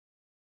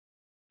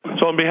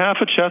So on behalf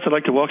of CHEST, I'd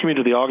like to welcome you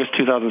to the August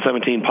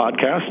 2017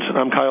 podcast.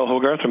 I'm Kyle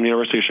Hogarth from the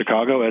University of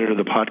Chicago, editor of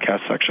the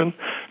podcast section.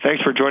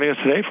 Thanks for joining us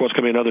today for what's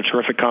going to be another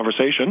terrific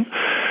conversation.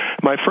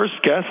 My first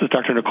guest is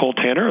Dr. Nicole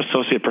Tanner,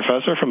 associate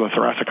professor from the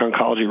Thoracic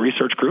Oncology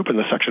Research Group in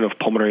the section of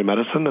pulmonary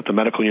medicine at the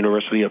Medical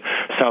University of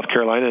South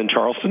Carolina in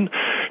Charleston.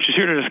 She's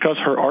here to discuss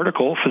her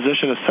article,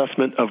 Physician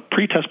Assessment of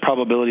Pretest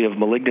Probability of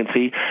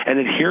Malignancy and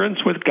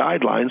Adherence with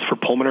Guidelines for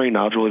Pulmonary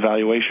Nodule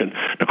Evaluation.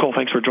 Nicole,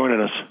 thanks for joining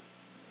us.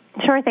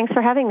 Sure, thanks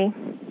for having me.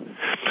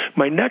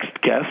 My next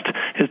guest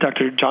is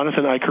Dr.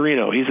 Jonathan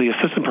Iaccarino. He's the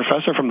assistant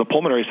professor from the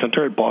Pulmonary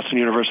Center at Boston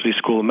University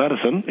School of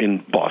Medicine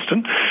in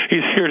Boston.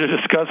 He's here to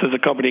discuss his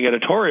accompanying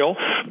editorial,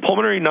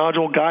 Pulmonary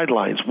Nodule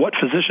Guidelines, What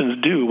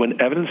Physicians Do When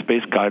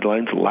Evidence-Based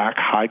Guidelines Lack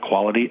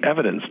High-Quality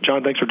Evidence.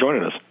 John, thanks for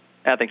joining us.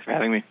 Thanks for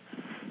having me.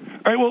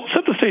 All right, well,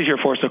 set the stage here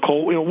for us,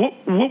 Nicole.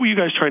 What were you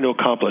guys trying to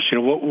accomplish?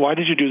 Why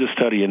did you do the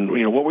study, and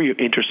what were you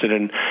interested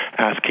in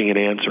asking and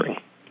answering?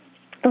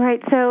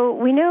 Right, so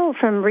we know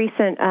from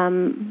recent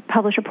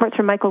published reports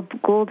from Michael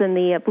Gould in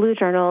the Blue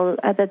Journal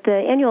that the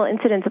annual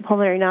incidence of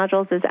pulmonary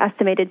nodules is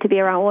estimated to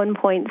be around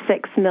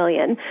 1.6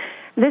 million.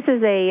 This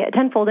is a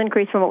tenfold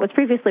increase from what was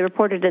previously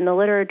reported in the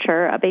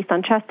literature based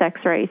on chest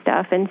X-ray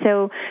stuff. And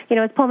so,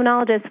 as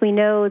pulmonologists, we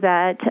know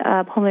that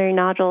pulmonary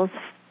nodules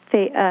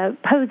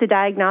pose a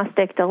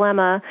diagnostic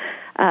dilemma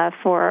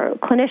for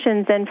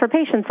clinicians and for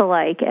patients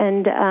alike.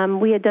 And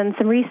we had done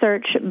some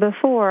research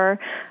before,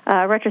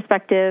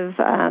 retrospective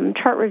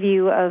chart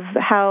review of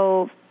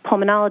how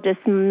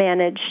pulmonologists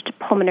managed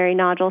pulmonary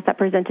nodules that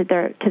presented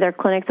to their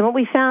clinics. And what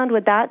we found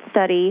with that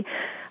study,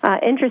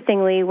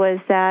 interestingly, was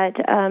that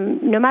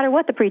no matter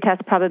what the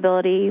pretest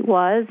probability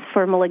was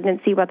for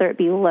malignancy, whether it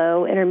be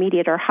low,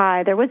 intermediate, or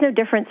high, there was no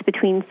difference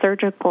between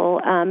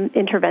surgical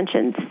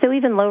interventions. So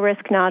even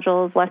low-risk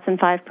nodules, less than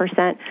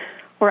 5%,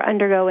 were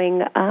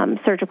undergoing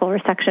surgical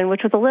resection,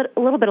 which was a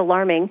little bit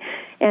alarming.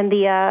 And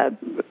the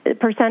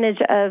percentage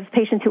of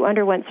patients who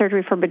underwent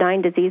surgery for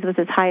benign disease was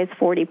as high as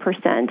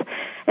 40%.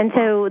 And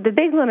so the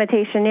big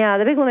limitation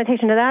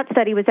to that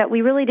study was that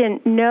we really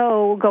didn't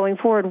know going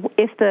forward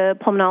if the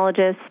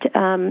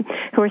pulmonologists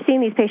who were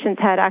seeing these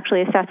patients had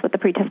actually assessed what the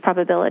pretest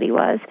probability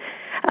was.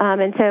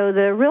 And so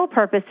the real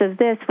purpose of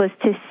this was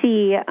to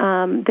see,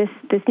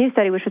 this new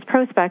study, which was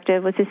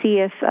prospective, was to see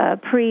if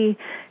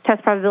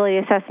pre-test probability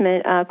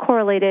assessment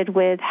correlated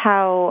with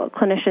how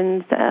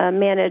clinicians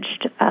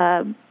managed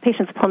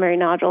patients with pulmonary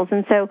nodules.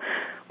 And so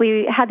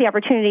we had the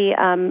opportunity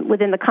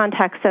within the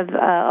context of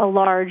a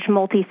large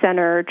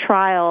multi-center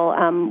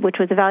trial, which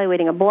was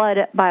evaluating a blood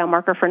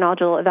biomarker for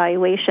nodule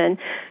evaluation,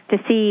 to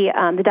see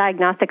the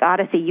diagnostic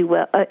odyssey,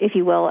 if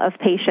you will, of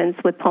patients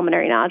with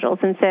pulmonary nodules.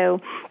 And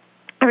so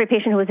every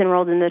patient who was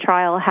enrolled in the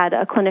trial had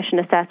a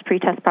clinician-assessed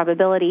pretest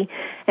probability,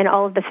 and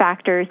all of the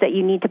factors that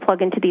you need to plug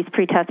into these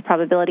pretest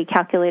probability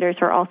calculators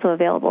were also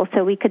available.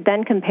 So we could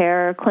then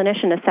compare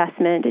clinician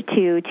assessment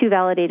to two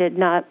validated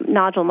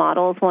nodule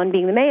models, one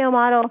being the Mayo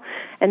model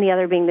and the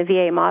other being the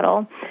VA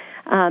model.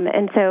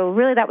 And so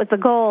really that was the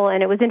goal,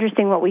 and it was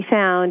interesting what we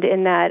found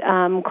in that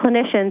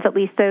clinicians, at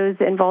least those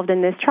involved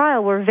in this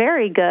trial, were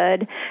very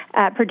good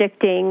at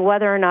predicting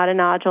whether or not a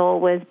nodule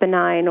was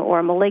benign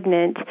or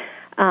malignant,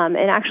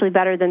 and actually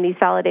better than these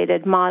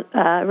validated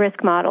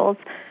risk models.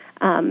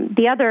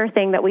 The other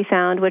thing that we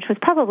found, which was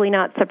probably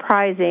not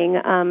surprising,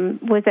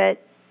 was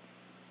that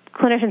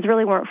clinicians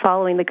really weren't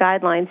following the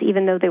guidelines,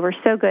 even though they were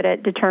so good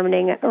at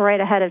determining right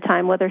ahead of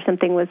time whether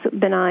something was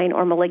benign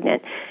or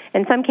malignant.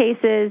 In some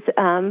cases,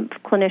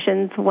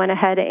 clinicians went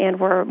ahead and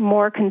were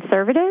more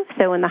conservative,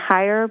 so in the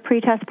higher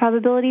pretest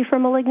probability for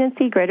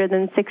malignancy, greater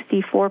than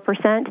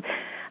 64%,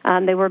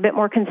 they were a bit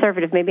more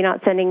conservative, maybe not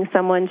sending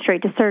someone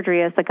straight to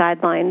surgery as the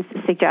guidelines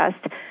suggest.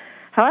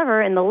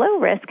 However, in the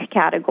low-risk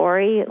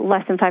category,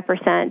 less than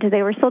 5%,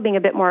 they were still being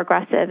a bit more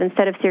aggressive.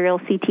 Instead of serial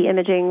CT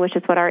imaging, which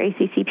is what our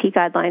ACCP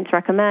guidelines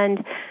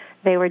recommend,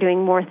 they were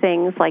doing more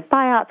things like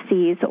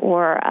biopsies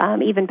or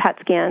even PET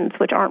scans,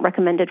 which aren't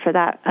recommended for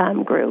that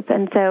group.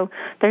 And so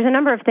there's a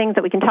number of things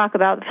that we can talk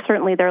about.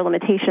 Certainly there are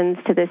limitations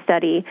to this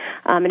study,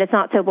 and it's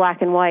not so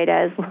black and white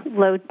as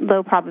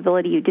low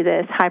probability you do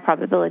this, high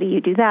probability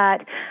you do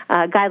that.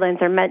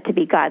 Guidelines are meant to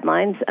be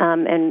guidelines,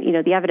 and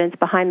the evidence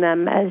behind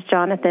them, as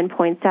Jonathan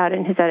points out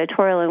in his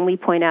editorial and we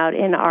point out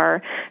in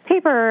our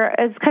paper,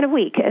 is kind of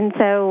weak. And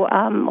so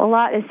a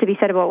lot is to be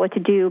said about what to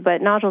do,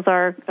 but nodules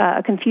are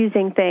a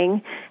confusing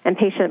thing, and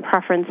patient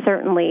preference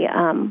certainly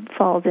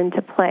falls into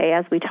play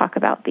as we talk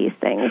about these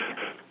things.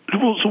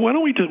 Well, so why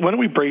don't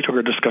we break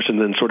our discussion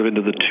then sort of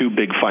into the two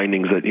big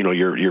findings that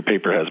your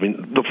paper has? I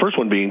mean, the first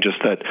one being just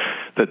that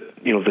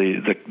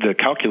the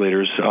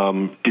calculators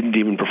didn't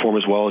even perform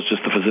as well as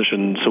just the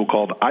physician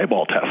so-called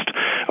eyeball test.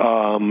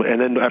 And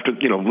then after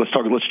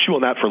let's chew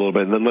on that for a little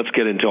bit, and then let's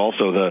get into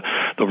also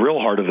the real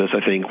heart of this,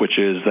 I think, which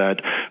is that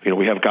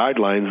we have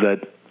guidelines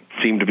that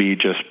seem to be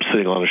just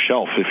sitting on a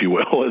shelf, if you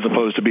will, as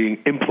opposed to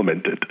being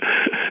implemented.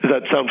 Does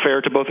that sound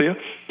fair to both of you?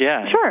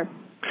 Yeah. Sure.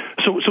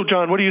 So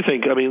John, what do you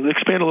think? I mean,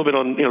 expand a little bit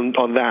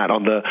on that.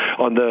 On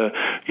the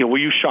were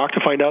you shocked to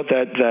find out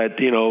that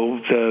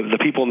the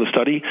people in the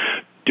study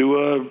do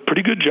a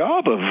pretty good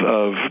job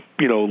of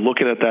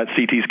looking at that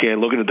CT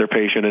scan, looking at their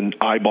patient, and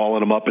eyeballing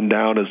them up and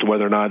down as to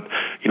whether or not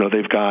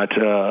they've got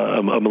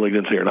a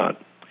malignancy or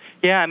not.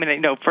 Yeah, I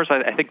mean, first,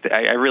 I think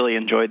I really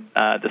enjoyed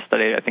the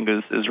study. I think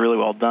it was really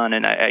well done,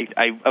 and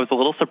I was a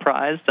little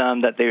surprised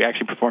that they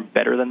actually performed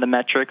better than the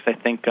metrics. I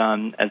think,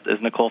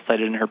 as Nicole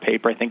cited in her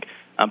paper, I think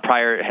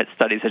prior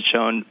studies had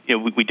shown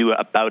we do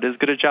about as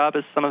good a job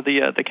as some of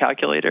the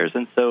calculators,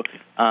 and so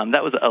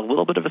that was a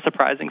little bit of a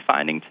surprising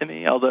finding to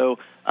me. Although,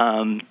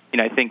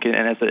 I think, and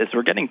as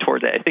we're getting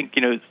towards it, I think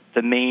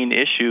the main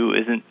issue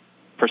isn't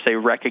per se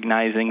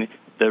recognizing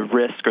the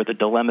risk or the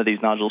dilemma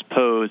these nodules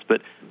pose,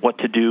 but what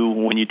to do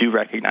when you do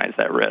recognize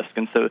that risk.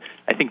 And so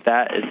I think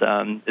that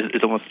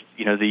is almost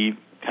the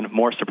kind of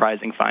more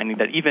surprising finding,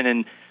 that even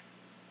in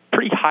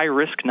pretty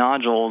high-risk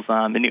nodules,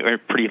 or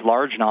pretty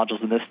large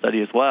nodules in this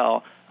study as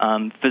well,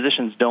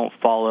 physicians don't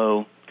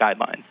follow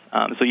guidelines.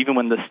 So even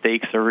when the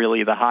stakes are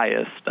really the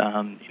highest,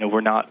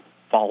 we're not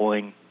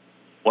following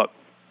what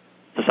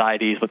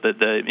societies, what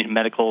the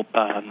medical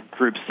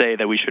groups say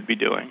that we should be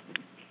doing.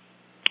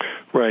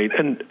 Right.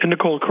 And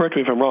Nicole, correct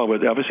me if I'm wrong,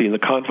 but obviously in the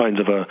confines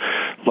of a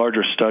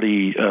larger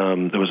study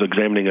that was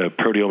examining a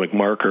proteomic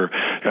marker,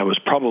 was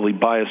probably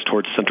biased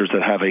towards centers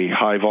that have a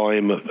high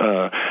volume,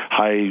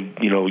 high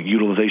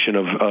utilization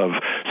of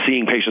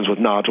seeing patients with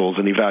nodules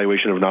and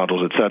evaluation of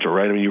nodules, et cetera,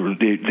 right? I mean,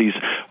 these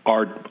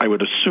are, I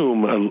would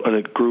assume,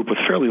 a group with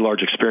fairly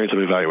large experience of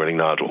evaluating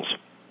nodules.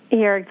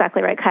 You're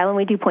exactly right, Kyle, and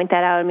we do point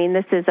that out. I mean,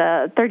 this is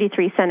a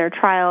 33-center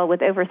trial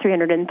with over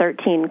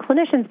 313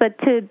 clinicians, but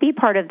to be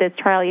part of this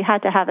trial, you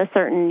had to have a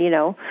certain,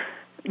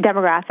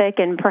 demographic,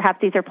 and perhaps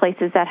these are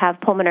places that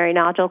have pulmonary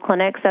nodule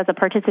clinics. As a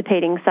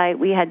participating site,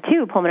 we had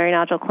 2 pulmonary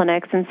nodule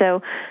clinics, and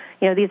so,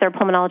 these are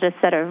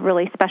pulmonologists that are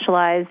really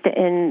specialized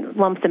in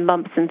lumps and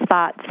bumps and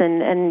spots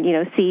and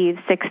see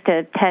 6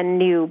 to 10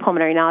 new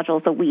pulmonary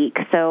nodules a week.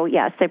 So,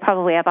 yes, they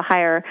probably have a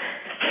higher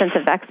sense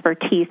of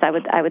expertise, I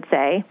would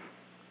say.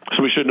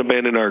 So we shouldn't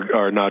abandon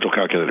our nodule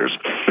calculators.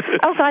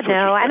 Oh God,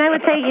 no! And I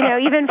would say,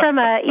 even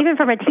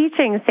from a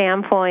teaching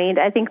standpoint,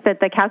 I think that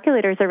the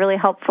calculators are really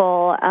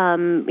helpful.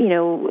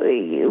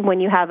 When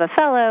you have a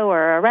fellow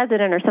or a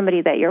resident or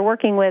somebody that you're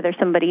working with or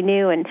somebody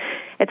new, and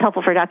it's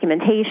helpful for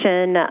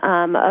documentation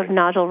of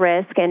nodule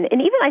risk, and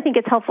even I think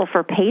it's helpful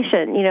for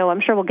patient. I'm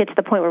sure we'll get to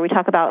the point where we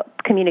talk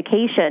about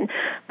communication,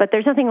 but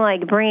there's nothing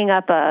like bringing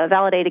up a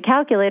validated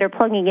calculator,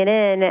 plugging it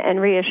in,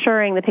 and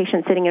reassuring the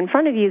patient sitting in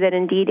front of you that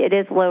indeed it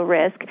is low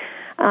risk.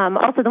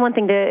 Also, the one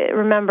thing to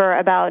remember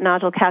about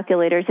nodule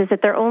calculators is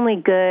that they're only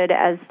good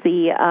as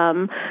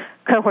the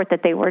cohort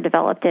that they were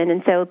developed in,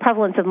 and so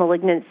prevalence of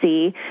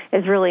malignancy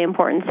is really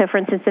important. So, for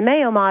instance, the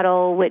Mayo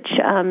model, which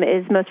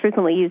is most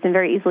frequently used and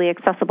very easily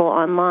accessible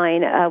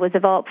online, was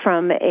developed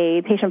from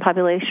a patient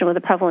population with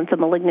a prevalence of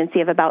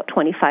malignancy of about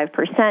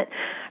 25%,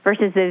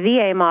 versus the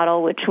VA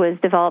model, which was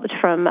developed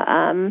from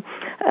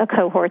a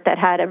cohort that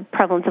had a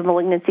prevalence of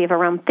malignancy of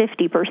around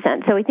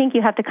 50%. So I think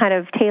you have to kind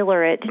of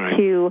tailor it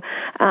to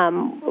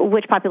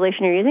which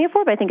population you're using it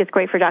for, but I think it's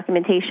great for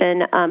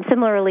documentation.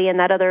 Similarly, in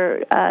that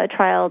other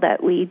trial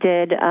that we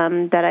did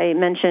that I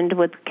mentioned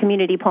with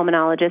community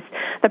pulmonologists,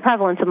 the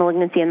prevalence of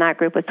malignancy in that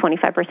group was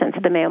 25%, so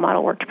the Mayo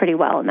model worked pretty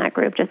well in that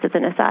group, just as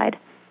an aside.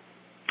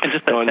 And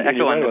just to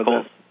echo on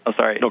Nicole's... Oh,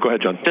 sorry. No, go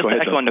ahead, John. Just to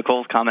echo on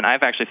Nicole's comment,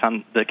 I've actually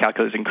found the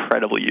calculators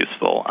incredibly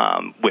useful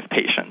with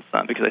patients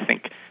because I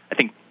think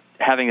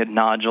having a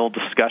nodule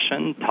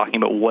discussion, talking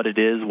about what it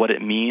is, what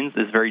it means,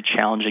 is very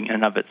challenging in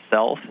and of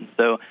itself. And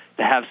so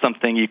to have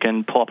something you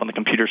can pull up on the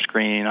computer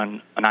screen,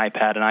 on an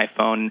iPad, an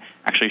iPhone,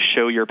 actually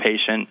show your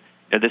patient,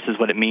 this is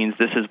what it means,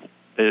 this is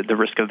the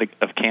risk of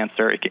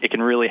cancer, it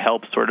can really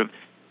help them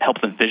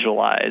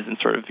visualize and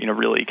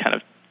really kind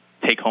of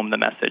take home the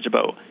message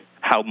about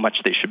how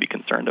much they should be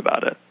concerned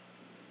about it.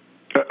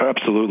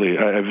 Absolutely.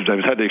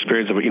 I've had the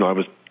experience of,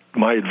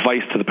 my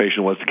advice to the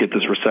patient was to get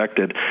this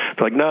resected. They're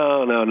like,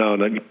 no.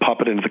 Then you pop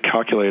it into the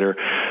calculator.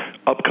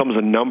 Up comes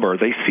a number.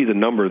 They see the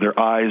number. Their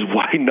eyes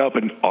widen up,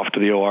 and off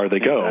to the OR they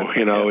go.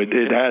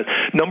 It has,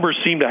 numbers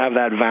seem to have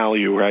that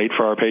value, right,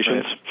 for our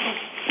patients.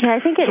 Yeah, I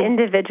think it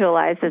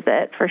individualizes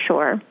it for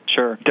sure.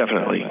 Sure.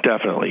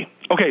 Definitely.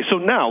 Okay, so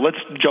now let's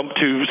jump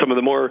to some of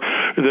the more,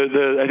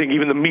 I think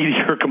even the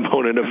meatier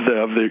component of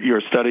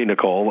your study,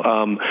 Nicole.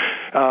 I'm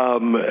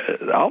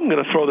going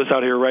to throw this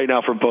out here right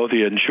now for both of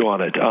you and chew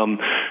on it.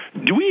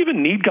 Do we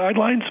even need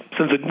guidelines?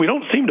 Since we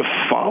don't seem to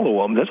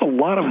follow them, there's a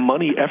lot of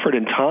money, effort,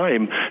 and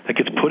time that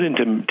gets put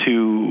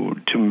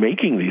into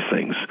making these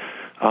things.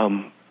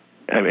 I'm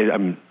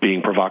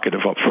being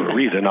provocative for a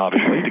reason,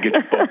 obviously,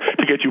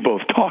 to get you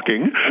both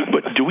talking.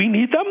 But do we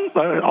need them?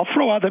 I'll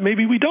throw out that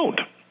maybe we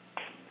don't.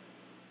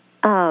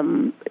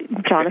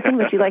 Jonathan,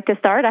 would you like to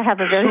start? I have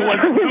a very chew on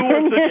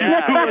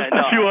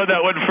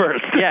that one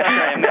first.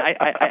 Yeah, sure.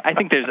 I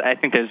think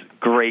there's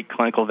great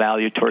clinical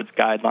value towards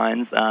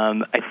guidelines.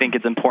 I think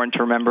it's important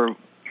to remember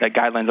that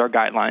guidelines are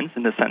guidelines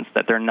in the sense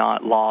that they're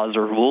not laws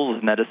or rules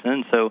of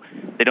medicine, so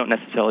they don't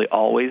necessarily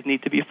always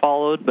need to be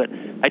followed. But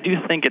I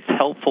do think it's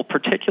helpful,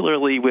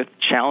 particularly with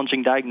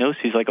challenging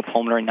diagnoses like a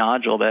pulmonary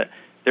nodule, that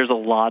there's a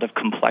lot of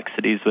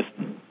complexities with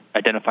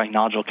identifying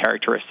nodule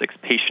characteristics,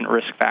 patient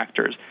risk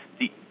factors.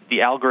 The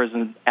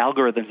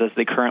algorithms as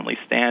they currently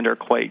stand are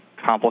quite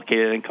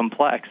complicated and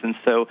complex, and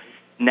so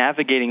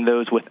navigating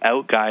those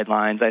without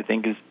guidelines, I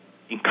think, is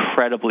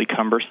incredibly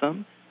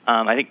cumbersome.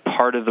 I think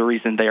part of the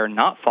reason they are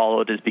not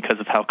followed is because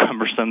of how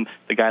cumbersome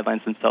the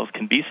guidelines themselves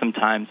can be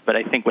sometimes, but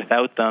I think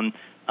without them,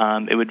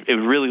 it would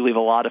really leave a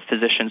lot of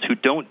physicians who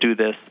don't do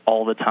this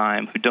all the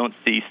time, who don't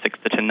see 6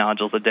 to 10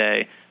 nodules a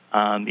day,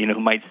 who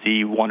might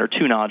see 1 or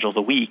 2 nodules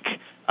a week,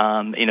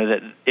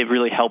 that it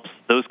really helps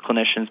those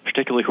clinicians,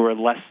 particularly who are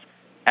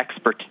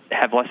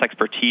have less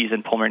expertise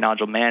in pulmonary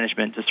nodule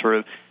management, to sort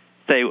of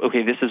say,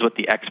 okay, this is what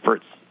the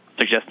experts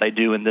suggest I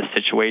do in this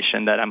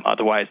situation that I'm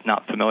otherwise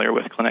not familiar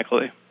with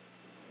clinically.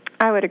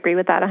 I would agree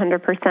with that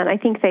 100%. I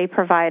think they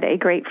provide a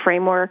great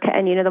framework,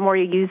 and the more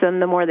you use them,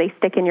 the more they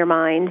stick in your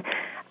mind.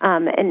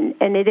 And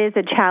it is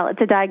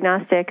it's a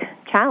diagnostic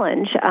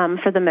challenge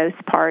for the most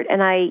part.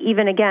 And I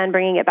even, again,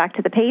 bringing it back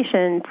to the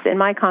patients in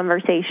my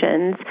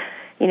conversations,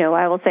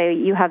 I will say,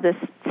 you have this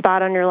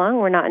spot on your lung.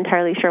 We're not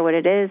entirely sure what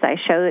it is. I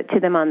show it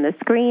to them on the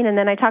screen, and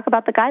then I talk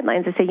about the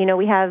guidelines. I say,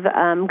 we have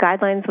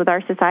guidelines with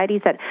our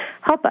societies that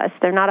help us.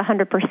 They're not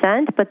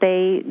 100%, but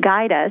they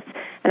guide us.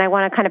 And I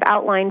want to kind of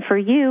outline for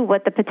you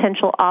what the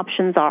potential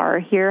options are,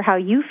 hear how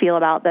you feel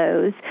about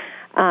those,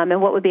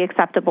 and what would be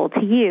acceptable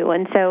to you.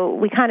 And so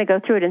we kind of go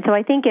through it. And so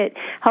I think it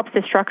helps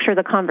to structure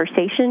the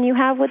conversation you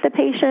have with the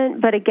patient.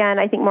 But again,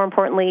 I think more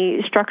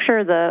importantly,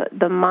 structure the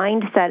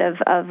mindset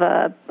of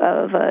a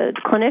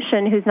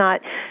clinician who's not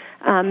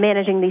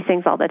managing these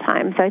things all the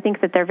time. So I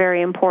think that they're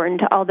very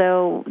important,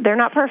 although they're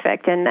not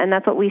perfect, and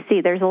that's what we see.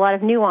 There's a lot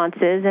of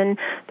nuances, and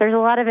there's a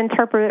lot of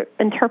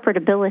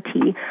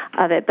interpretability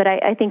of it. But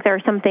I think there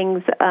are some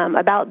things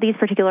about these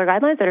particular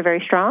guidelines that are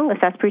very strong.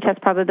 Assess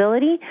pretest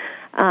probability,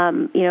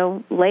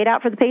 lay it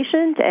out for the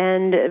patient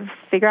and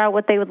figure out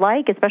what they would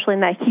like, especially in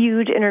that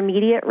huge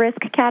intermediate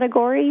risk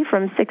category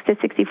from 6 to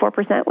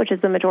 64%, which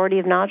is the majority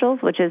of nodules,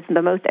 which is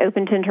the most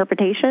open to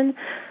interpretation.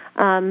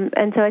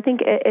 And so I think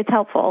it's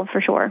helpful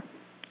for sure.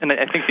 And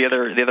I think the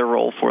other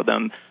role for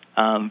them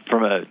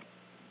from a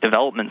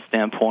development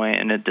standpoint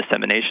and a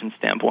dissemination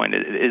standpoint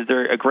is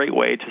there a great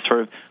way to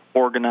sort of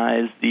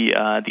organize the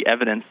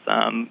evidence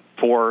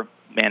for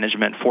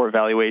management, for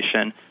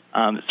evaluation,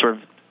 sort of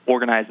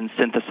organize and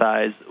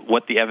synthesize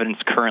what the evidence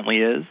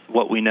currently is,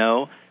 what we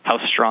know, how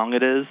strong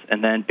it is,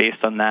 and then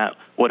based on that,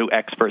 what do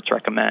experts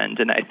recommend?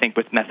 And I think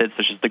with methods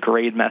such as the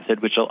GRADE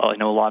method, which I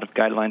know a lot of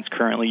guidelines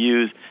currently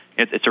use,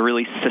 it's a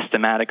really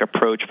systematic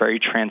approach, very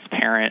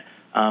transparent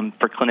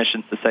for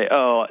clinicians to say,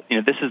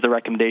 this is the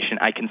recommendation.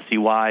 I can see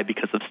why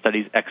because of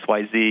studies X,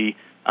 Y, Z.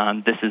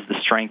 This is the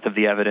strength of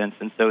the evidence.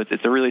 And so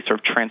it's a really sort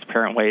of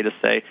transparent way to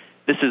say,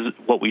 this is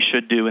what we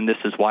should do and this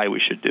is why we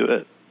should do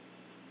it.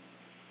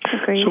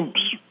 Agreed.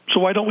 So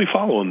why don't we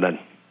follow them then?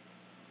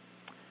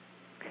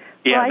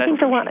 Yeah, well, I think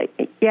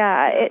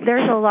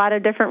there's a lot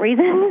of different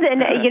reasons,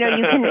 and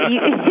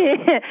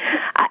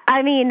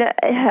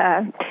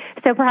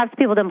so perhaps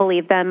people don't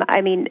believe them.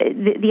 I mean,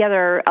 the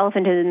other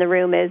elephant in the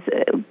room is,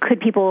 could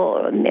people,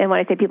 and when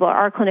I say people,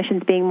 are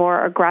clinicians being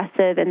more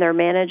aggressive in their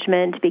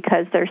management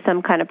because there's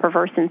some kind of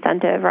perverse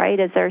incentive, right?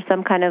 Is there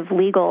some kind of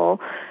medical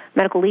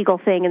legal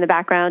thing in the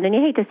background? And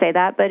you hate to say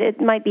that, but it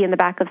might be in the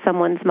back of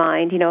someone's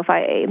mind. If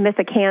I miss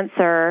a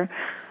cancer,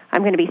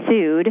 I'm going to be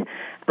sued.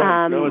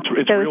 Right. No, it's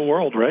real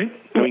world, right?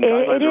 I mean,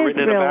 guidelines are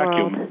written in a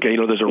vacuum. Okay,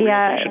 there's a real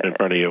patient in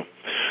front of you.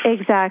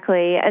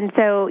 Exactly. And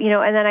so,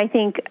 and then I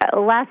think,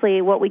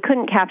 lastly, what we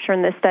couldn't capture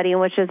in this study,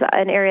 which is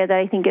an area that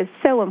I think is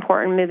so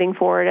important moving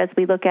forward as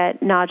we look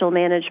at nodule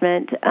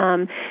management,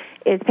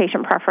 is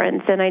patient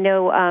preference. And I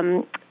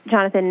know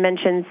Jonathan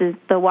mentions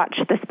the Watch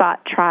the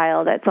Spot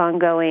trial that's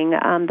ongoing,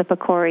 the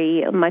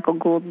PCORI Michael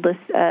Gould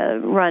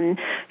run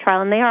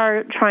trial, and they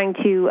are trying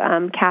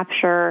to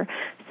capture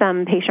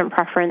some patient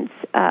preference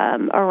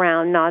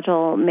around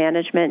nodule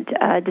management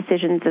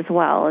decisions as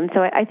well. And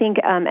so I think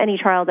any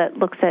trial that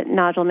looks at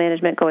nodule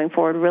management going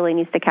forward really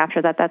needs to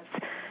capture that. That's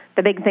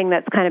the big thing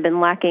that's kind of been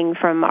lacking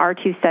from our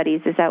two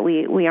studies, is that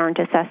we aren't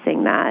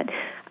assessing that.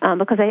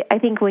 Because I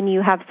think when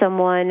you have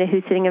someone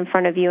who's sitting in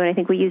front of you, and I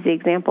think we use the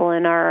example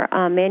in our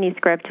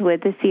manuscript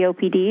with the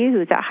COPD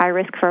who's at high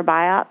risk for a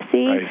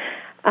biopsy, right.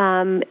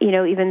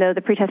 Even though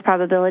the pretest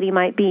probability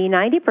might be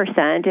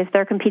 90%, if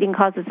their competing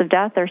causes of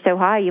death are so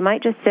high, you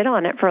might just sit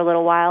on it for a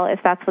little while if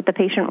that's what the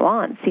patient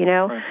wants,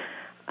 Right.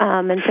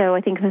 And so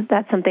I think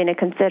that's something to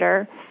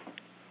consider.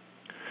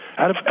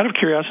 Out of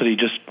curiosity,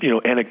 just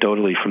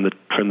anecdotally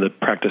from the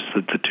practice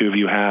that the two of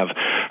you have,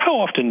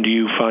 how often do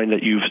you find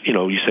that you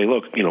say,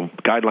 look,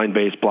 guideline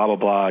based, blah blah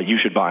blah, you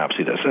should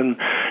biopsy this,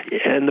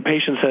 and the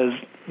patient says,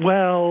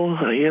 well,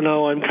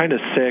 I'm kind of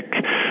sick.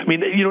 I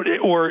mean,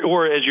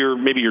 or as you're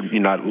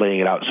not laying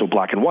it out so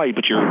black and white,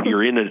 but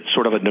you're in a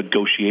sort of a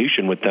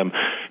negotiation with them.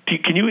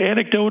 Can you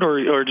anecdote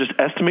or just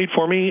estimate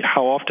for me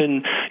how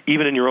often,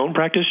 even in your own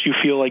practice, you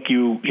feel like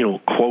you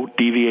quote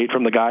deviate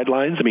from the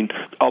guidelines? I mean,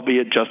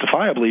 albeit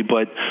justifiably,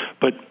 but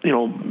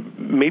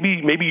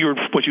maybe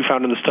what you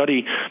found in the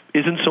study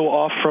isn't so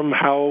off from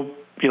how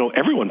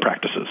everyone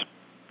practices.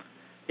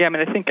 Yeah, I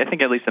mean, I think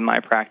at least in my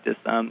practice,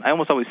 I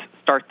almost always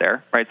start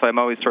there, right? So I'm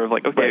always sort of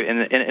like, okay,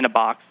 right. in a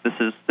box, this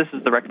is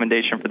the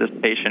recommendation for this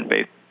patient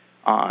based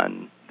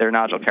on their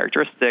nodule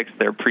characteristics,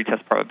 their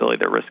pretest probability,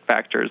 their risk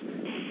factors,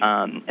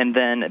 but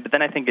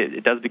then I think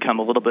it does become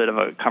a little bit of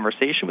a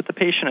conversation with the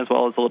patient as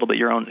well as a little bit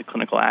your own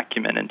clinical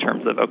acumen in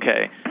terms of,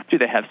 okay, do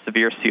they have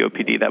severe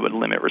COPD that would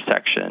limit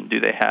resection? Do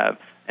they have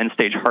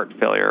end-stage heart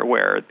failure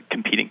where the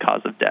competing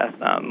cause of death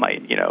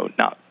might,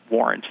 not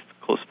warrant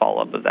close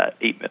follow-up of that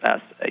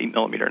 8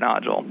 millimeter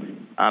nodule?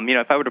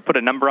 If I were to put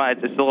a number on it,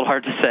 it's a little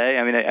hard to say.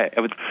 I mean, I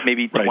would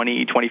maybe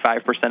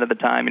 20-25% of the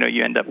time,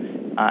 you end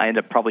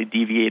up probably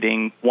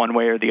deviating one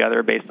way or the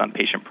other based on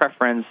patient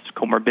preference,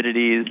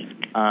 comorbidities,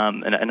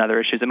 and other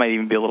issues. It might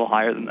even be a little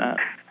higher than that.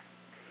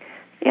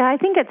 Yeah, I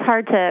think it's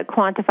hard to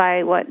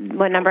quantify what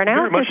number. And I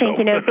also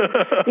think,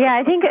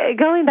 I think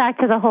going back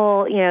to the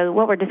whole,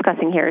 what we're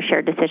discussing here is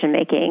shared decision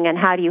making, and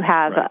how do you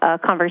have a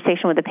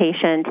conversation with the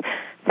patient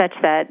such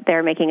that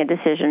they're making a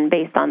decision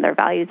based on their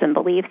values and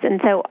beliefs. And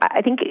so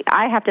I think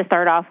I have to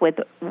start off with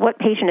what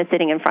patient is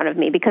sitting in front of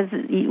me, because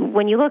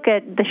when you look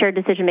at the shared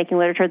decision making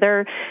literature,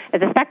 there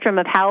is a spectrum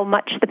of how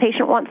much the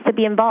patient wants to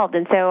be involved.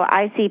 And so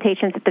I see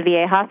patients at the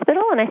VA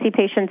hospital and I see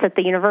patients at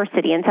the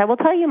university. And so I will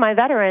tell you, my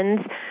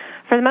veterans,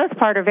 for the most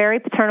part, are very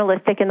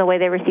paternalistic in the way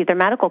they receive their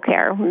medical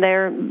care.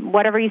 They're,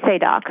 whatever you say,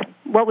 doc,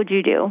 what would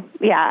you do?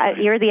 Yeah,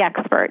 you're the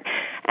expert.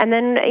 And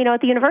then,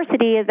 at the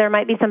university, there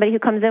might be somebody who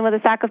comes in with a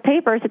stack of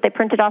papers that they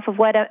printed off of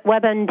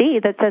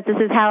WebMD that says this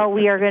is how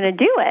we are going to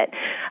do it.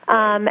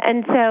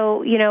 And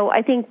so,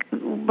 I think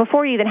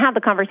before you even have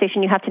the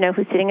conversation, you have to know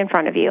who's sitting in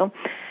front of you,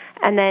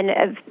 and then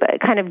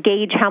kind of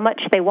gauge how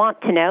much they want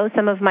to know.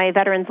 Some of my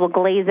veterans will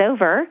glaze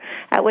over,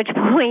 at which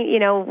point,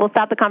 we'll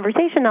stop the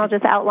conversation. I'll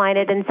just outline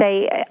it and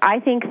say, I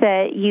think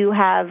that you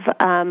have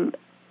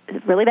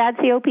really bad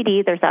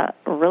COPD. There's a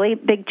really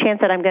big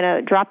chance that I'm going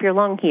to drop your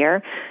lung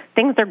here.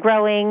 Things are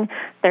growing.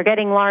 They're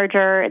getting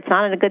larger. It's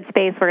not in a good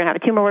space. We're going to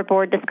have a tumor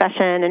board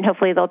discussion, and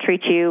hopefully they'll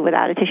treat you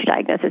without a tissue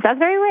diagnosis. That's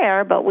very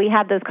rare, but we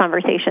have those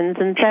conversations.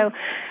 And so,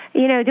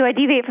 do I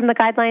deviate from the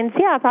guidelines?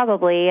 Yeah,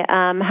 probably.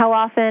 How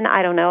often?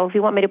 I don't know. If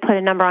you want me to put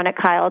a number on it,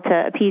 Kyle,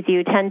 to appease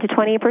you, 10 to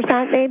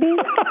 20%, maybe?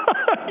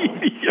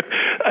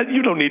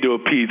 You don't need to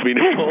appease me,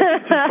 Nicole.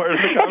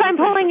 If I'm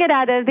pulling it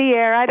out of the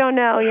air, I don't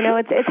know.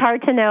 It's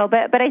hard to know.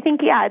 But I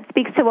think, it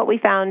speaks to what we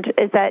found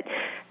is that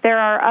there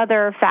are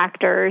other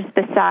factors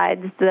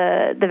besides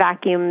the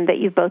vacuum that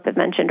you both have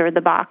mentioned, or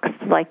the box,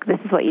 like this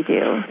is what you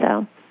do.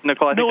 So.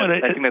 Nicole, I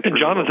think that's and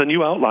Jonathan,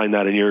 you outlined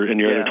that in your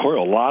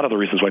editorial. A lot of the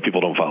reasons why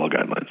people don't follow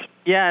guidelines.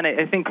 Yeah, and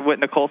I think what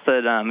Nicole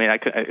said,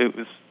 it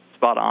was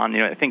spot on.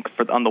 I think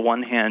on the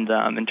one hand,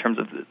 in terms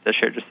of the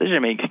shared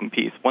decision-making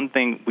piece, one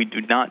thing we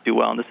do not do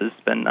well, and this has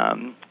been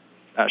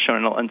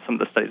shown in some of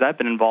the studies I've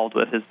been involved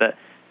with, is that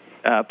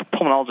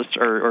pulmonologists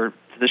or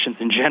physicians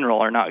in general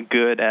are not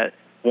good at,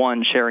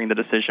 one, sharing the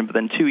decision, but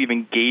then two,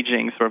 even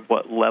gauging sort of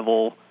what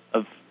level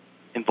of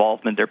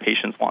involvement their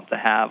patients want to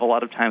have. A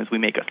lot of times we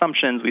make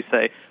assumptions. We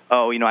say,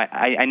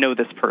 I know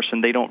this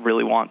person. They don't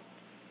really want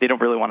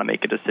to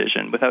make a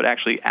decision, without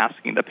actually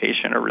asking the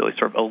patient or really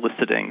sort of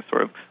eliciting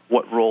sort of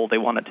what role they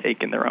want to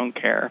take in their own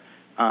care.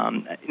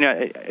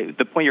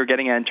 The point you're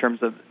getting at in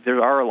terms of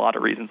there are a lot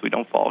of reasons we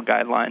don't follow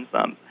guidelines.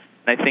 And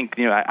I think,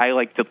 I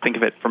like to think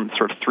of it from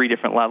sort of three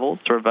different levels,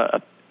 sort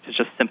of to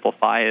just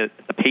simplify it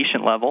at the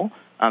patient level.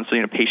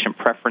 So, patient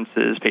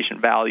preferences, patient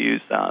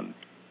values, and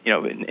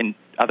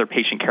other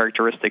patient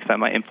characteristics that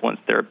might influence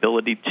their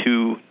ability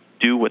to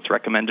do what's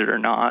recommended or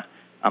not.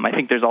 I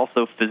think there's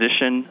also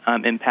physician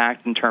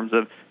impact in terms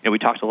of, we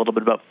talked a little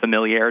bit about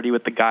familiarity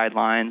with the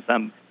guidelines,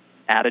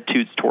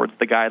 attitudes towards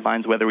the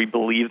guidelines, whether we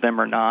believe them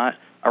or not,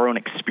 our own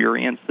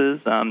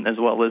experiences, as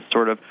well as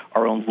sort of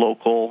our own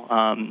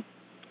local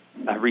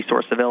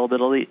resource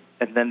availability.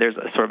 And then there's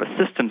a sort of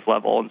a systems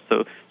level, and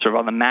so sort of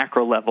on the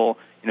macro level,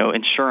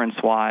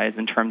 insurance-wise,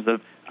 in terms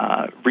of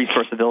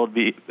resource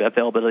availability at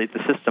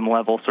the system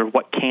level, sort of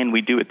what can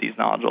we do with these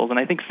nodules. And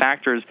I think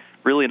factors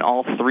really in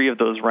all three of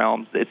those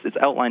realms. It's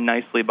outlined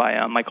nicely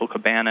by Michael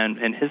Cabana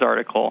in his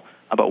article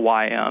about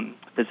why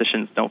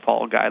physicians don't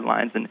follow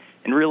guidelines.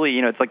 And really,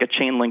 it's like a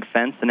chain link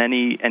fence, and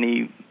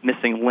any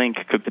missing link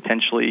could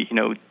potentially,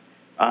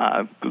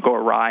 go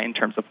awry in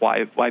terms of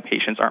why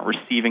patients aren't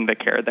receiving the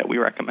care that we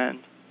recommend.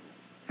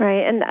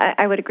 Right, and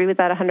I would agree with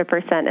that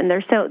 100%. And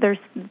there's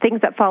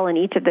things that fall in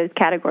each of those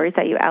categories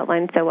that you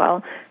outlined so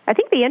well. I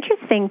think the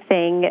interesting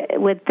thing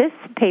with this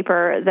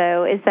paper,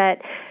 though, is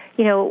that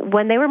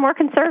when they were more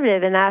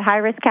conservative in that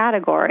high-risk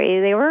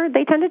category,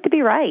 they tended to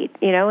be right,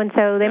 and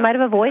so they might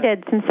have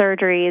avoided some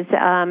surgeries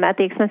at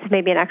the expense of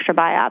maybe an extra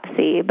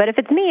biopsy. But if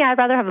it's me, I'd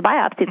rather have a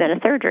biopsy than a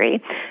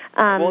surgery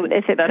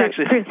if it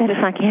proves that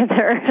it's not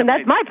cancer. And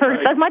that's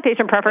my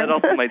patient preference. That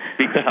also might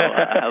speak to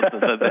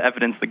how the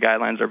evidence the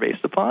guidelines are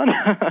based upon.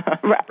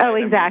 Oh,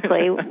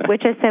 exactly,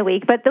 which is so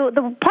weak. But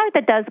the part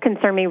that does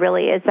concern me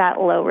really is that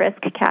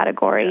low-risk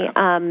category,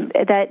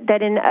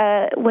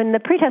 that when the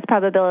pretest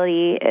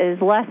probability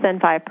is less than than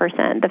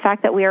 5%. The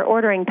fact that we are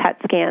ordering PET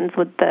scans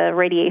with the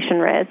radiation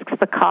risks,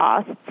 the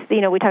costs,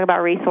 we talk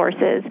about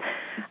resources,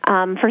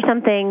 for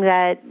something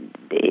that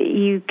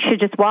you should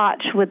just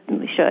watch that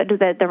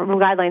the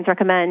guidelines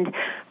recommend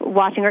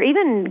watching, or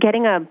even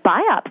getting a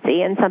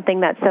biopsy in something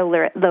that's so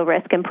low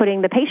risk and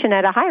putting the patient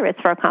at a high risk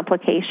for a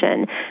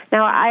complication.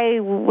 Now, I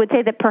would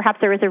say that perhaps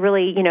there is a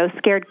really,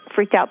 scared,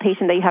 freaked out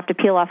patient that you have to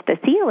peel off the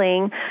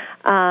ceiling,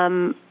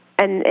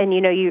 and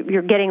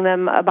you're getting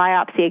them a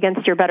biopsy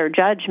against your better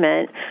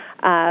judgment,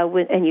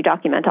 and you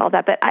document all of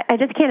that. But I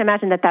just can't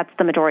imagine that that's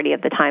the majority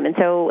of the time. And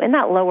so in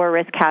that lower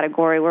risk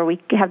category where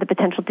we have the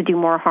potential to do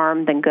more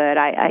harm than good,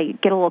 I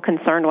get a little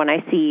concerned when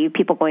I see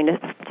people going to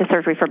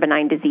surgery for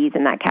benign disease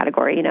in that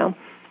category,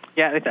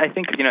 Yeah, I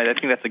think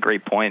that's a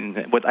great point.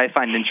 And what I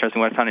found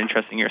interesting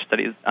in your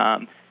studies,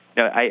 I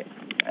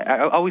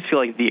always feel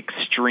like the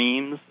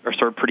extremes are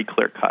sort of pretty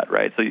clear cut,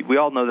 right? So we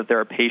all know that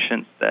there are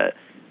patients that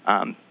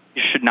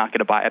you should not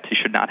get a biopsy,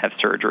 should not have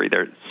surgery.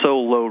 They're so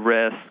low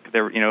risk.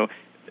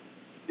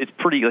 It's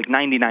pretty,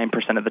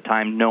 99% of the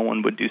time, no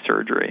one would do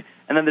surgery.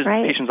 And then there's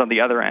patients on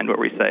the other end where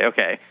we say,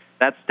 okay,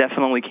 that's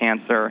definitely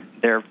cancer.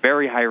 They're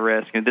very high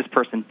risk, and this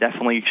person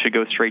definitely should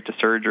go straight to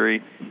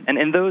surgery. And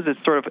in those, it's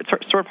sort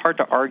of hard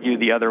to argue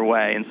the other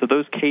way. And so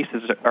those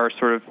cases are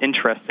sort of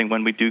interesting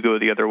when we do go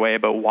the other way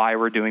about why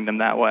we're doing them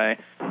that way.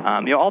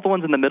 All the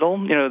ones in the middle,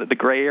 the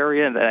gray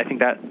area, I think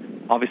that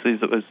obviously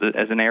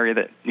is an area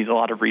that needs a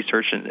lot of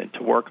research and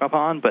to work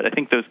upon. But I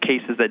think those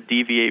cases that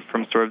deviate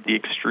from sort of the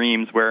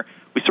extremes where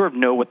we sort of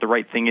know what the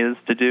right thing is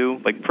to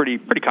do, pretty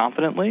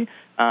confidently,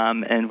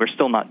 and we're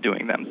still not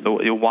doing them.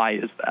 So why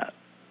is that?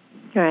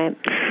 Right.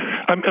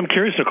 I'm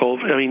curious, Nicole.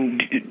 I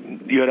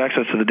mean, you had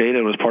access to the data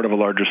and was part of a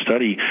larger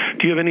study.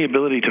 Do you have any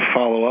ability to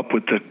follow up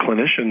with the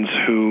clinicians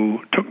who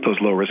took those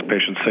low-risk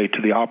patients, say,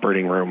 to the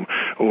operating room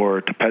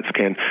or to PET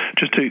scan,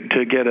 just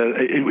to get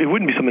it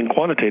wouldn't be something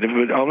quantitative,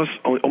 but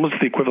almost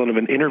the equivalent of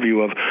an interview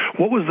of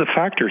what was the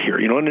factor here,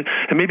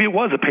 and maybe it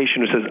was a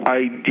patient who says,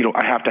 I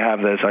have to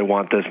have this, I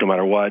want this no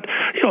matter what,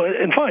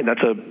 and fine,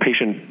 that's a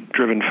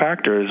patient-driven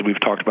factor, as we've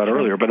talked about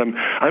earlier, but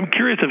I'm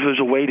curious if there's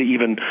a way to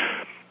even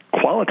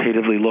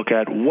qualitatively look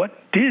at what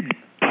did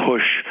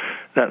push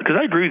that, because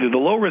I agree with you, the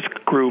low-risk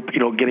group,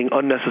 getting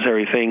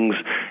unnecessary things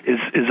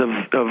is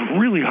of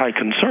really high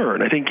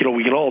concern. I think,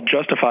 we can all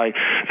justify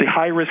the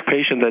high-risk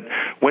patient that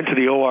went to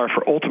the OR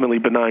for ultimately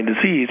benign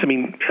disease. I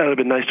mean, it would have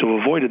been nice to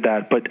have avoided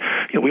that, but,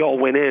 we all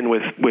went in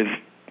with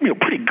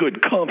pretty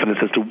good confidence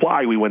as to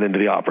why we went into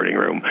the operating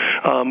room.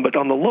 But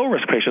on the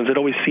low-risk patients, it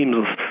always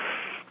seems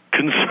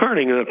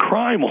concerning, a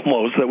crime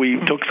almost, that we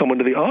took someone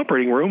to the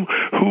operating room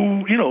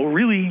who,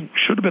 really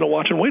should have been a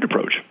watch and wait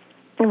approach.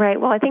 Right.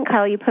 Well, I think,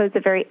 Kyle, you posed a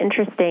very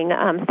interesting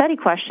study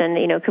question.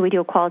 Could we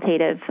do a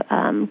qualitative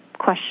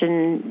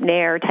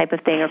questionnaire type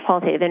of thing, or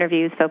qualitative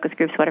interviews, focus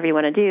groups, whatever you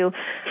want to do,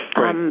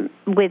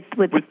 with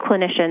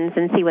clinicians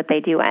and see what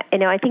they do?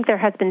 I think there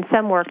has been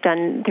some work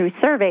done through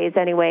surveys,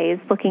 anyways,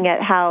 looking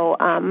at how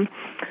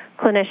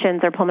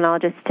clinicians or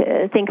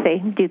pulmonologists think they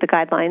do the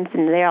guidelines,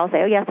 and they all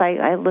say, "Oh yes,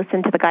 I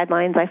listen to the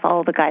guidelines, I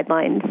follow the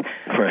guidelines.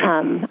 Right.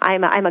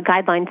 I'm a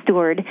guideline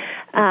steward."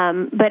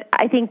 But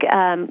I think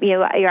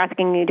you're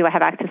asking me, do I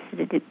have access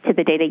to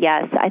the data?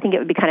 Yes. I think it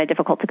would be kind of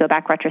difficult to go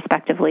back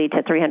retrospectively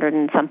to 300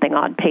 and something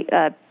odd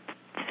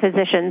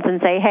physicians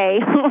and say, hey,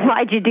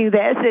 why'd you do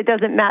this? It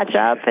doesn't match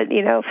up. And,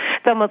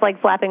 it's almost like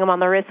slapping them on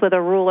the wrist with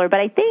a ruler. But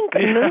I think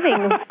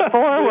moving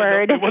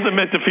forward... It wasn't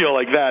meant to feel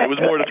like that. It was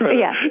more to try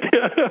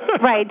to...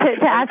 Right,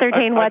 to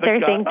ascertain what they're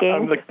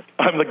thinking.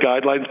 I'm the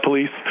guidelines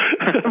police.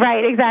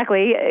 Right,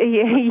 exactly.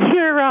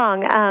 You're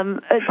wrong.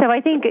 So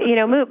I think,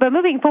 but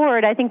moving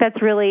forward, I think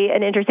that's really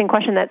an interesting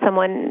question that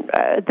someone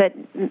that,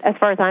 as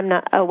far as I'm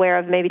not aware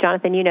of, maybe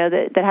Jonathan,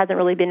 that hasn't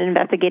really been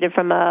investigated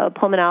from a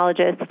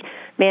pulmonologist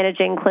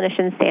managing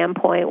clinician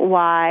standpoint,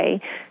 why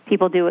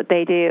people do what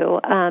they do.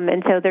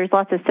 And so there's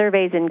lots of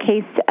surveys and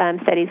case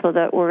studies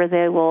where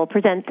they will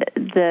present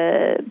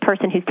the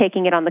person who's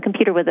taking it on the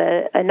computer with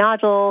a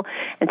nodule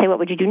and say, what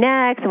would you do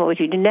next and what would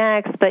you do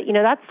next? But,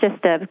 that's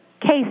just a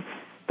case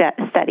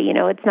study.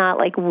 It's not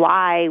like,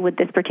 why would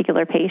this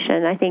particular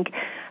patient? I think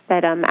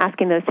that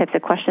asking those types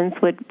of questions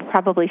would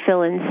probably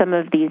fill in some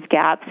of these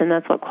gaps, and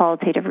that's what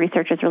qualitative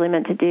research is really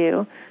meant to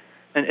do.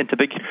 And to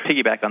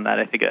piggyback on that,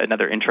 I think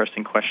another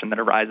interesting question that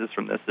arises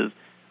from this is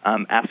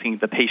asking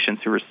the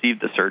patients who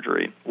received the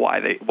surgery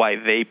what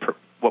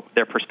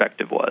their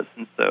perspective was.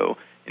 And so,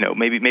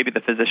 maybe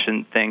the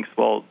physician thinks,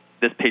 well,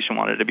 this patient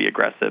wanted to be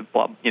aggressive,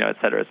 blah, et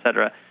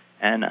cetera,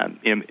 and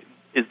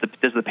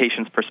does the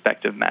patient's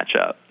perspective match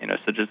up?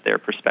 So does their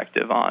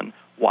perspective on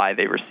why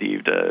they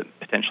received a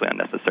potentially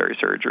unnecessary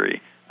surgery,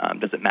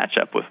 does it match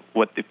up with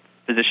what the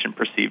physician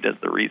perceived as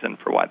the reason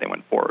for why they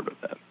went forward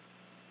with it?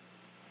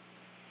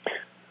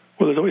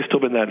 Well, there's always still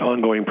been that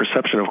ongoing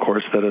perception, of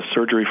course, that a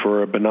surgery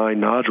for a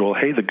benign nodule,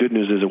 hey, the good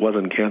news is it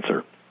wasn't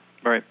cancer.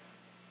 Right.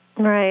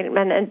 Right,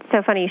 and it's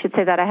so funny you should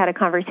say that. I had a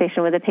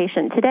conversation with a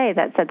patient today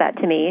that said that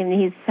to me, and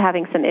he's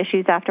having some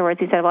issues afterwards.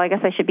 He said, well, I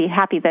guess I should be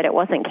happy that it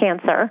wasn't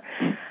cancer.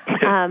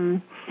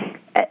 And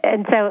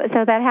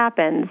so that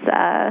happens,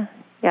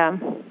 yeah.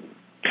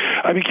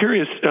 I'd be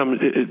curious,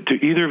 do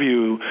either of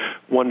you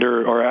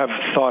wonder or have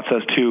thoughts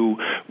as to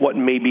what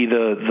may be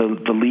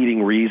the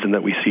leading reason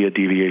that we see a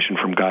deviation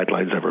from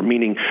guidelines ever?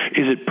 Meaning,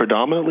 is it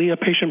predominantly a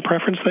patient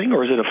preference thing,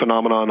 or is it a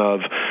phenomenon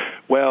of,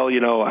 well,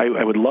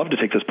 I would love to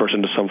take this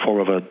person to some form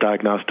of a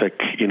diagnostic,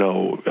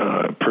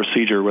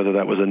 procedure, whether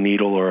that was a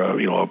needle or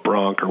a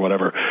bronch or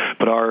whatever,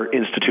 but our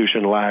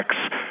institution lacks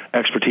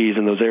expertise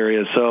in those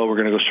areas, so we're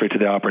going to go straight to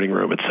the operating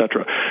room, et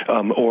cetera.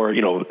 Or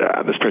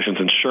this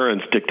patient's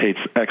insurance dictates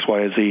X,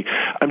 Y, and Z.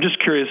 I'm just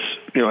curious,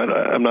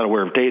 I'm not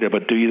aware of data,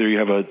 but do either of you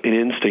have an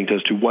instinct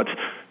as to what's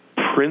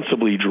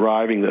principally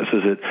driving this?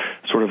 Is it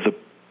sort of the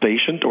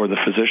patient or the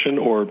physician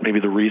or maybe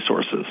the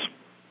resources?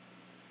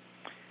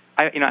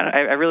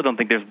 I really don't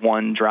think there's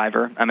one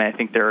driver. I mean, I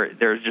think there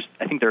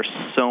are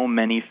so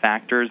many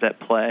factors at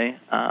play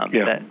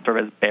that sort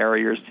of as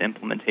barriers to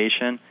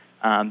implementation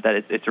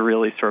that it's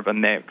really sort of a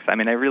mix. I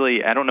mean,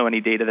 I don't know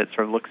any data that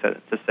sort of looks at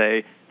it to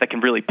say that can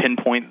really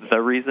pinpoint the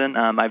reason.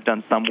 I've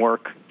done some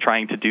work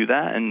trying to do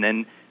that,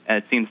 and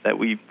it seems that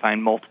we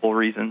find multiple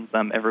reasons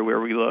everywhere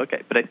we look.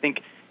 But I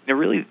think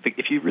really,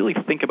 if you really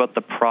think about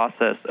the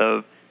process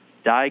of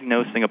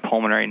diagnosing a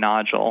pulmonary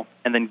nodule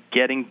and then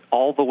getting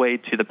all the way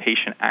to the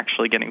patient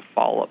actually getting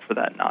follow-up for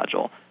that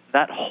nodule,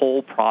 that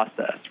whole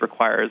process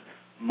requires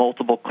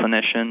multiple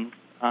clinicians,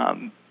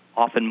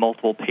 often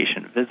multiple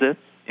patient visits,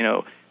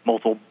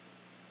 multiple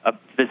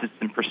visits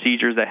and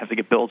procedures that have to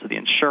get billed to the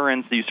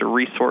insurance, the use of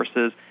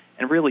resources,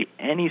 and really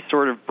any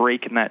sort of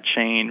break in that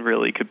chain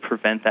really could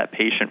prevent that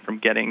patient from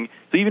getting,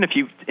 so even if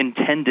you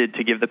intended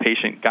to give the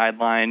patient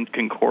guideline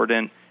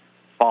concordant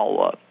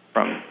follow-up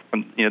from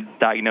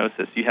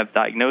diagnosis, you have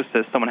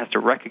diagnosis, someone has to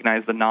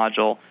recognize the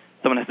nodule,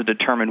 someone has to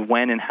determine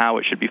when and how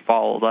it should be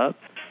followed up,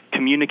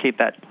 communicate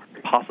that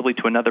possibly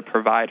to another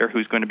provider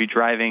who's going to be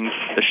driving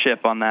the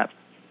ship on that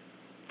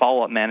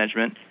follow-up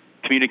management,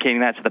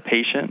 communicating that to the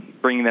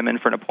patient, bringing them in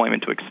for an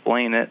appointment to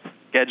explain it,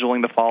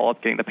 scheduling the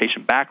follow-up, getting the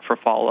patient back for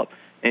follow-up,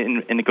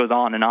 and it goes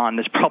on and on.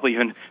 There's probably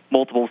even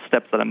multiple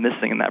steps that I'm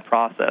missing in that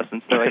process.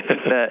 And so I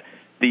think that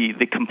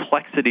the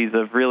complexities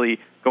of really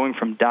going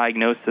from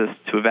diagnosis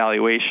to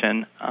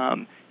evaluation,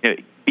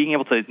 being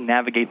able to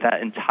navigate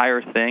that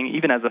entire thing,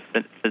 even as a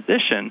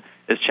physician,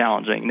 is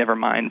challenging, never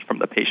mind from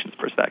the patient's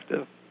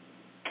perspective.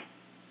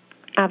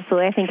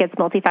 Absolutely. I think it's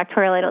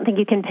multifactorial. I don't think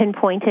you can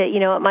pinpoint it.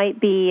 It might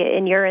be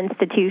in your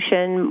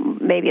institution,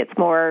 maybe it's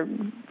more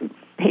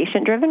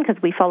patient-driven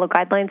because we follow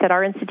guidelines at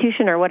our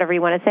institution or whatever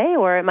you want to say,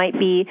 or it might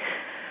be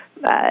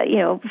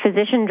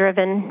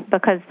physician-driven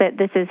because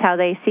this is how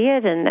they see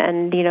it,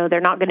 and they're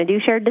not going to do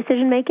shared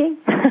decision-making.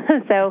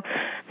 so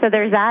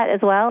there's that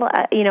as well.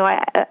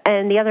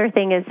 And the other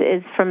thing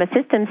is from a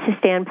systems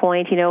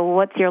standpoint,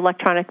 what's your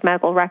electronic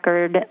medical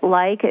record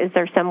like? Is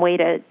there some way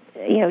to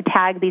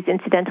tag these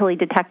incidentally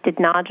detected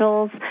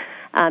nodules?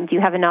 Do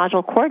you have a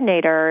nodule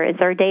coordinator? Is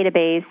there a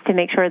database to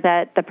make sure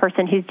that the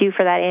person who's due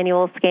for that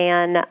annual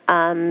scan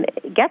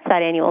gets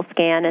that annual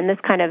scan? And this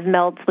kind of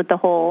melds with the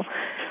whole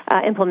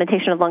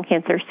implementation of lung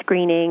cancer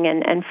screening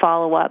and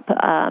follow-up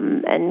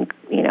and,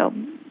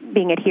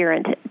 being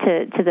adherent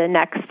to the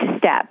next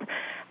step.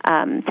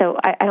 So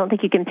I don't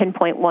think you can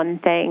pinpoint one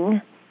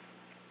thing.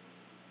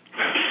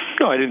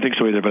 No, I didn't think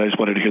so either, but I just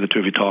wanted to hear the two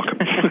of you talk.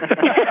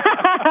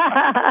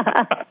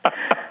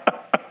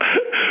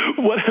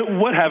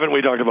 What haven't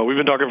we talked about? We've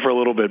been talking for a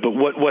little bit, but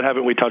what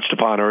haven't we touched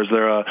upon? Or is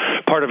there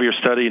a part of your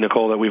study,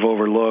 Nicole, that we've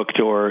overlooked,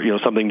 or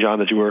something, John,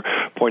 that you were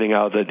pointing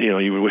out that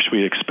you wish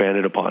we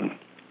expanded upon?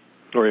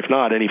 Or if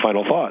not, any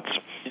final thoughts?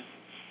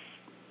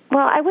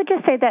 Well, I would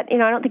just say that, I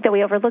don't think that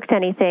we overlooked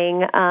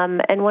anything.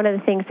 And one of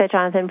the things that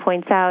Jonathan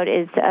points out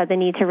is the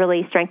need to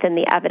really strengthen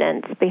the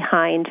evidence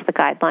behind the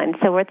guidelines.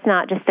 So it's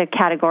not just a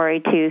category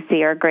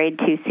 2C or grade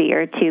 2C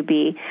or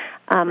 2B.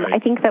 Right. I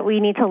think that we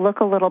need to look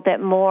a little bit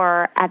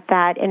more at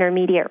that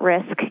intermediate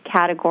risk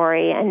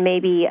category and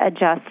maybe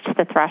adjust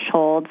the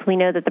thresholds. We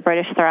know that the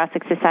British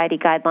Thoracic Society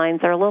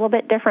guidelines are a little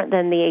bit different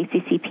than the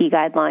ACCP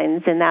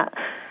guidelines in that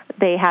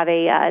they have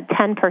a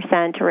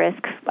 10%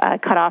 risk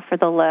cutoff for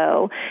the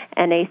low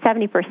and a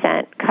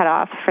 70%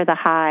 cutoff for the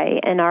high.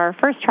 In our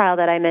first trial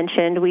that I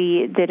mentioned,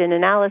 we did an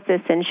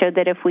analysis and showed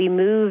that if we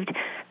moved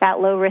that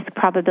low risk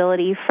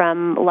probability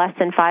from less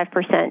than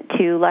 5%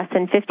 to less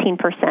than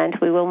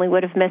 15%, we only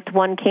would have missed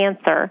one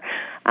cancer,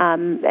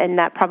 and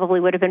that probably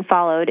would have been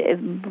followed. If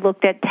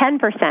looked at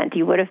 10%,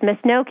 you would have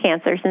missed no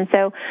cancers. And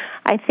so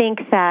I think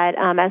that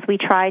as we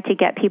try to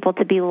get people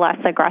to be less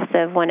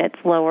aggressive when it's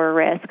lower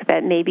risk,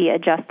 that maybe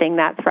adjusting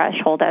that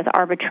threshold, as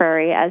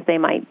arbitrary as they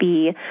might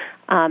be,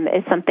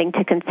 is something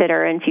to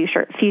consider in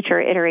future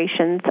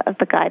iterations of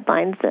the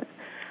guidelines.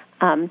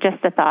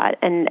 Just a thought.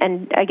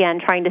 And again,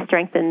 trying to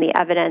strengthen the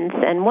evidence.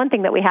 And one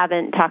thing that we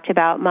haven't talked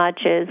about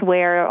much is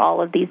where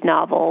all of these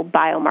novel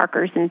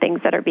biomarkers and things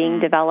that are being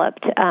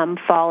developed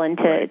fall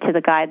into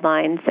the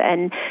guidelines.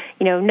 And,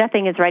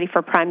 nothing is ready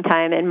for prime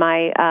time in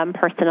my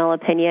personal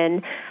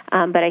opinion,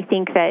 but I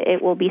think that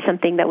it will be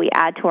something that we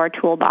add to our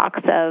toolbox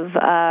of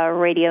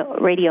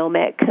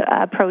radiomic,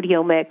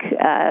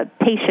 proteomic,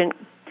 patient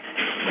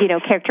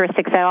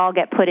characteristics that all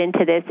get put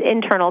into this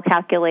internal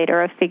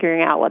calculator of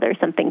figuring out whether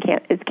something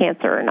is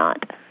cancer or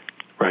not.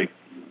 Right.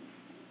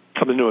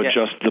 Something to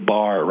adjust the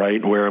bar,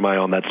 right? Where am I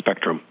on that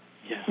spectrum?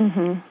 Yeah.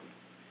 Mm-hmm.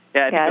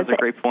 Yeah, I think those are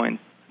great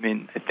points. I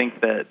mean, I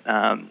think that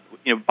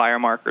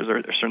biomarkers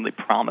are certainly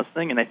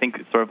promising, and I think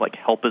it's sort of like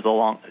help is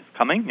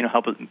coming.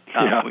 Help is,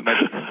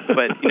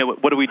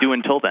 but what do we do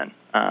until then?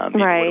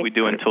 Right. What do we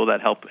do until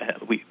that help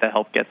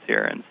gets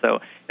here? And so,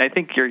 I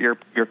think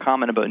your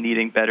comment about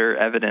needing better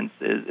evidence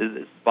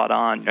is spot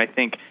on. I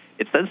think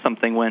it says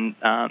something when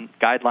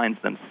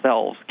guidelines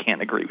themselves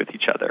can't agree with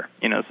each other.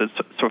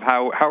 So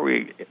how are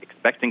we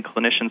expecting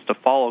clinicians to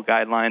follow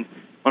guidelines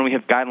when we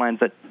have guidelines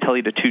that tell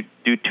you to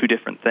do two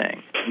different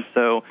things? And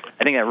so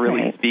I think that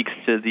really speaks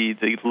to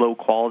the low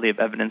quality of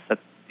evidence that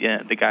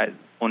the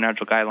pulmonary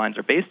nodule guidelines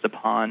are based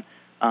upon.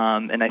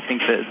 And I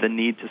think that the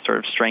need to sort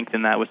of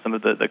strengthen that with some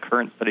of the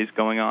current studies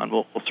going on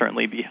will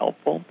certainly be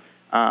helpful.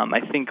 I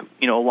think,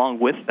 along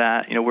with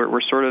that,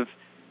 we're sort of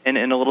in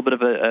a little bit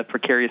of a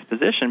precarious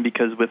position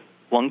because with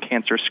lung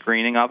cancer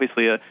screening,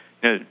 obviously a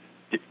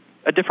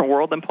different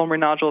world than pulmonary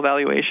nodule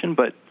evaluation,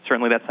 but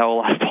certainly that's how a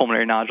lot of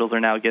pulmonary nodules are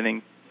now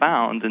getting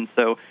found. And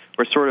so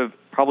we're sort of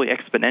probably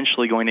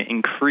exponentially going to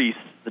increase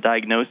the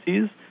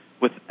diagnoses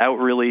without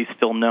really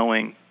still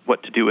knowing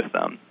what to do with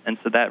them. And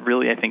so that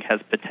really, I think, has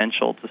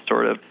potential to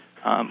sort of,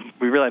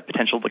 we really have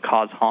potential to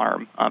cause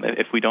harm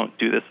if we don't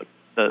do this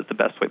the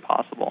best way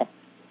possible.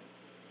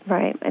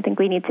 Right. I think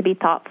we need to be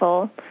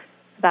thoughtful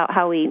about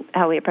how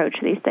we approach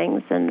these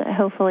things, and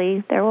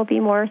hopefully there will be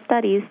more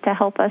studies to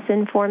help us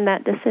inform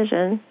that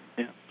decision.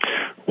 Yeah.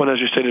 Well, as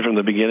you stated from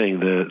the beginning,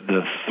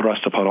 the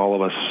thrust upon all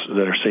of us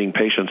that are seeing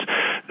patients,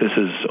 this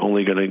is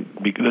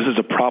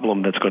a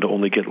problem that's going to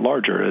only get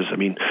larger.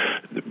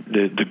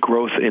 The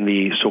growth in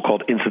the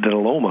so-called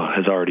incidentaloma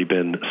has already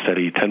been a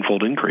steady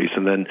tenfold increase,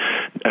 and then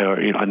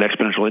an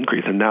exponential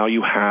increase. And now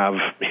you have,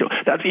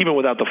 that's even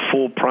without the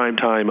full prime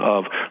time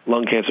of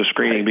lung cancer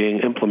screening being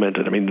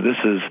implemented.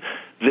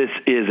 This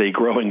is a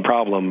growing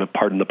problem,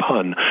 pardon the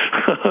pun,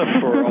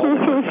 for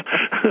all of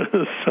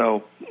us.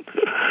 So,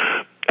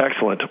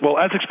 excellent. Well,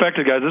 as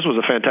expected, guys, this was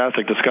a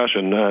fantastic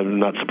discussion. I'm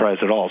not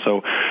surprised at all.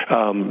 So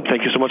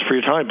thank you so much for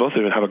your time, both of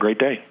you, and have a great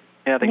day.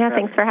 Yeah,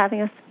 thanks for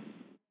having us.